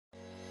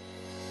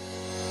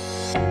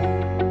À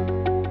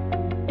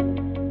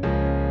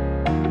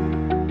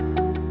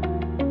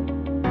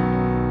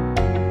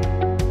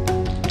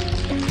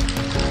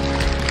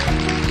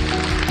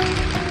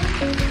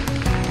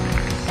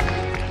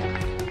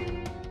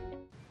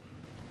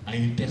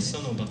une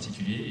personne en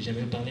particulier, et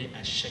j'aimerais parler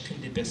à chacune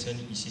des personnes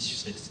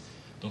ici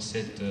dans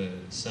cette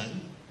salle.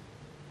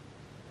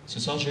 Ce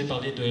soir, je vais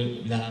parler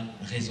de la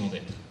raison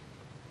d'être.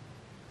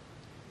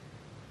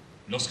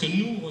 Lorsque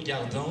nous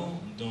regardons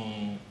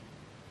dans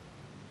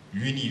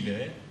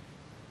l'univers,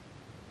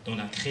 dans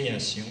la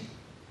création,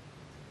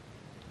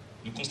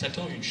 nous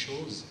constatons une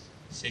chose,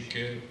 c'est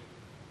que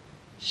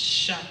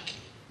chaque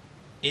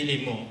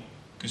élément,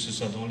 que ce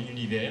soit dans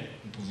l'univers,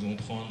 nous pouvons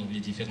prendre les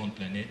différentes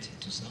planètes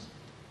et tout ça,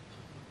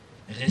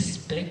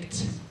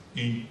 respecte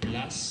une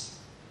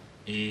place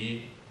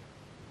et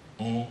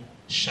ont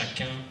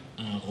chacun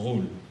un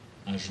rôle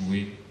à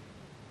jouer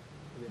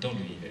dans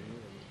l'univers.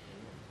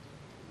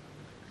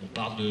 On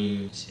parle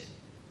de ciel.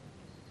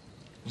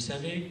 Vous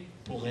savez,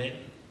 pour elle,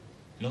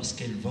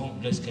 lorsqu'elle vend,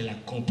 lorsqu'elle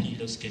accomplit,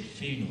 lorsqu'elle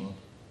fait une robe,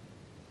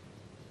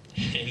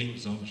 elle est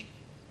aux anges.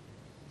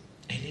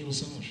 Elle est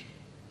aux anges.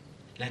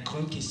 La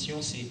grande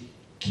question, c'est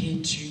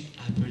qu'es-tu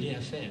appelé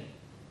à faire?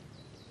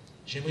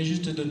 J'aimerais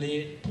juste te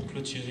donner, pour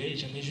clôturer,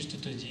 j'aimerais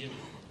juste te dire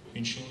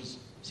une chose.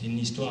 C'est une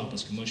histoire,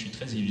 parce que moi je suis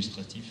très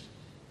illustratif.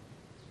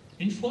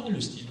 Une fois, il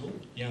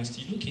y a un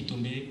stylo qui est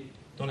tombé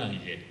dans la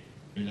rivière.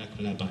 Le lac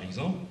là, par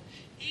exemple.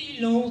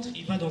 Il entre,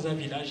 il va dans un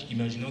village,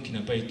 imaginons qu'il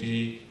n'a pas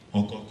été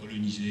encore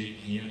colonisé,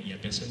 rien, il n'y a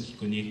personne qui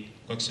connaît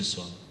quoi que ce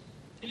soit.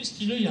 Et le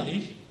stylo, il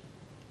arrive.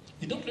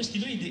 Et donc le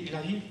stylo, il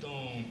arrive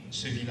dans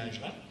ce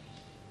village-là.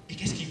 Et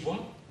qu'est-ce qu'il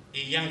voit?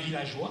 Et il y a un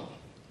villageois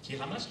qui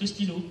ramasse le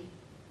stylo.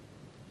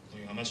 Quand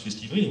il ramasse le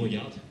stylo, il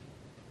regarde.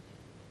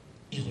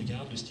 Il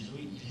regarde le stylo,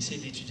 il essaie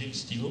d'étudier le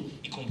stylo,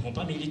 il ne comprend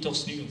pas, mais il est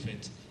torse nu en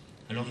fait.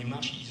 Alors il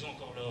marche, ils ont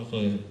encore leur...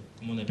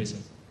 comment on appelle ça?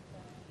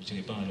 Je ne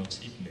dirais pas leur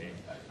slip, mais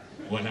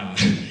voilà.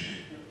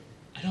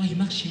 Alors il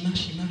marche,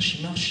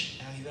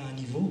 arrivé à un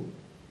niveau,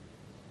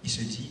 il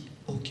se dit,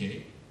 ok,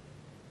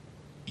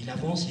 il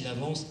avance, et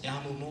à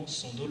un moment,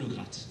 son dos le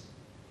gratte.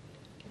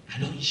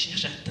 Alors il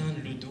cherche à atteindre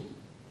le dos,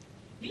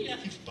 mais il n'y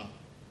arrive pas.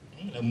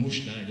 La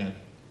mouche là, elle a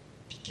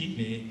piqué,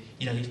 mais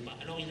il n'arrive pas.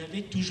 Alors il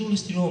avait toujours le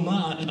stylo en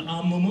main à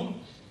un moment.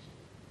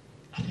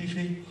 Après il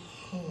fait,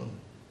 oh,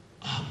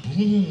 ah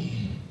bon,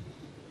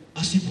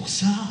 ah c'est pour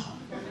ça.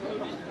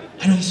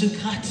 Alors il se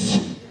gratte,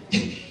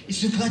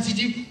 il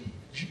dit,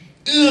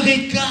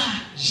 Eureka,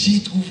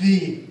 j'ai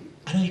trouvé.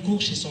 Alors il court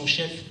chez son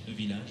chef de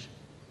village.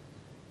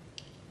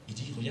 Il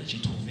dit, regarde, j'ai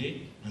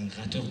trouvé un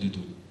gratteur de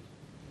dos.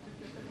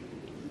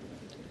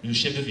 Le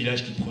chef de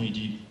village qui prend, il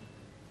dit,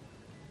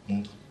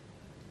 montre.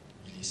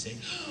 Il essaie.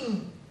 Oh,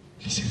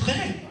 mais c'est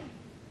vrai.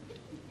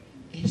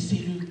 Et c'est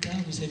le cas,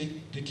 vous savez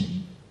de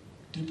qui?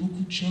 De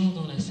beaucoup de gens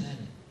dans la salle.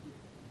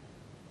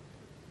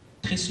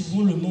 Très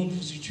souvent, le monde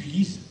vous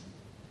utilise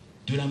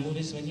de la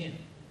mauvaise manière.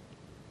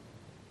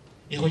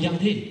 Et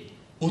regardez,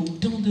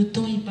 autant de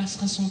temps il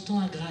passera son temps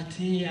à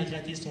gratter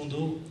son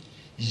dos,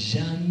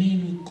 jamais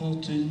le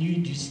contenu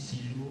du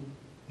stylo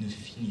ne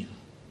finira.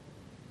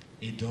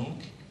 Et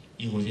donc,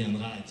 il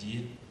reviendra à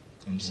dire,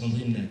 comme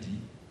Sandrine l'a dit,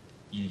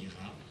 il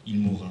ira, il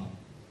mourra,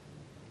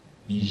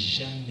 mais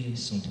jamais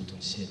son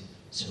potentiel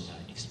sera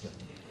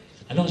exploité.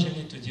 Alors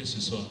j'aimerais te dire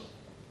ce soir,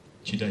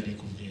 tu dois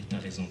découvrir ta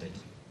raison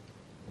d'être.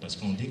 Parce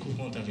qu'en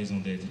découvrant ta raison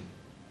d'être,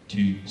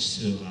 tu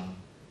seras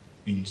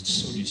une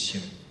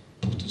solution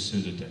pour tous ceux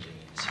de ta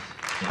génération.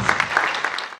 Merci.